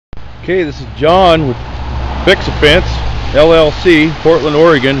Okay, this is John with Fix-A-Fence LLC, Portland,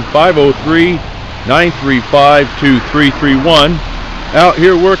 Oregon, 503-935-2331. Out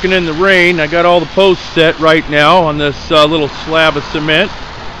here working in the rain. I got all the posts set right now on this little slab of cement.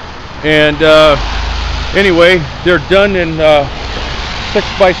 And anyway, they're done in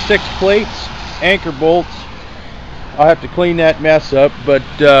 6x6 plates, anchor bolts. I'll have to clean that mess up, but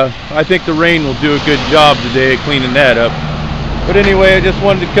I think the rain will do a good job today at cleaning that up. But anyway, I just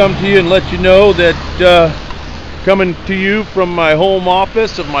wanted to come to you and let you know that coming to you from my home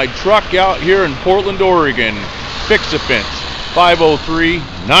office of my truck out here in Portland, Oregon, Fix-A-Fence,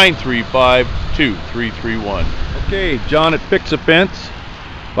 503-935-2331. Okay, John at Fix-A-Fence,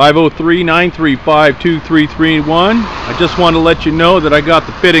 503-935-2331. I just want to let you know that I got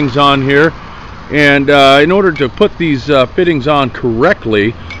the fittings on here, and in order to put these fittings on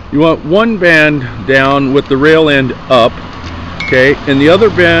correctly, you want one band down with the rail end up, okay, and the other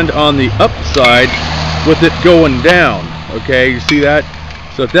band on the up side with it going down. Okay, you see that?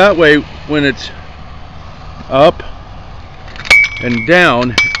 So that way, when it's up and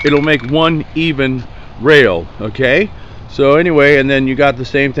down, it'll make one even rail. Okay, so anyway, and then you got the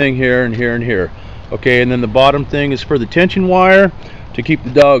same thing here and here and here. Okay, and then the bottom thing is for the tension wire to keep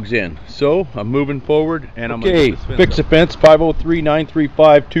the dogs in. So I'm moving forward, and I'm okay. Fix-A-Fence,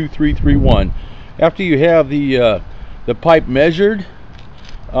 503-935-2331. After you have the pipe measured,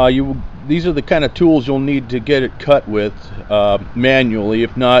 these are the kind of tools you'll need to get it cut with manually.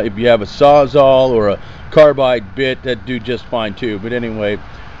 If not, if you have a Sawzall or a carbide bit, that do just fine too. But anyway,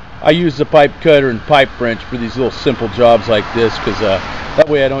 I use the pipe cutter and pipe wrench for these little simple jobs like this, because that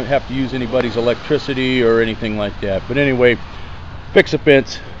way I don't have to use anybody's electricity or anything like that. But anyway,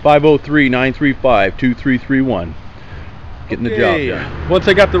 Fix-A-Fence, 503-935-2331. Getting the job done. Once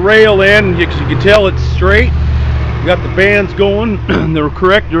I got the rail in, you can tell it's straight. Got the bands going in the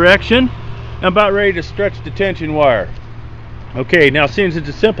correct direction. I'm about ready to stretch the tension wire. Okay, now since it's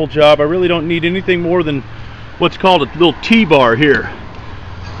a simple job, I really don't need anything more than what's called a little T-bar here.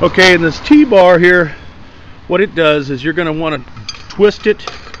 Okay, and this T-bar here, what it does is you're going to want to twist it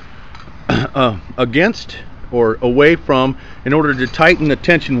against or away from in order to tighten the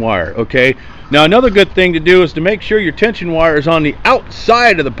tension wire. Okay, now another good thing to do is to make sure your tension wire is on the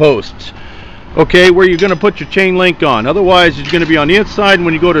outside of the posts. Okay, where you're going to put your chain link on. Otherwise, it's going to be on the inside, and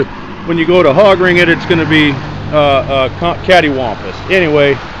when you go to hog ring it, it's going to be cattywampus.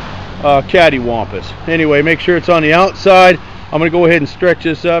 Anyway, cattywampus. Anyway, make sure it's on the outside. I'm going to go ahead and stretch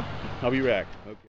this up. I'll be back.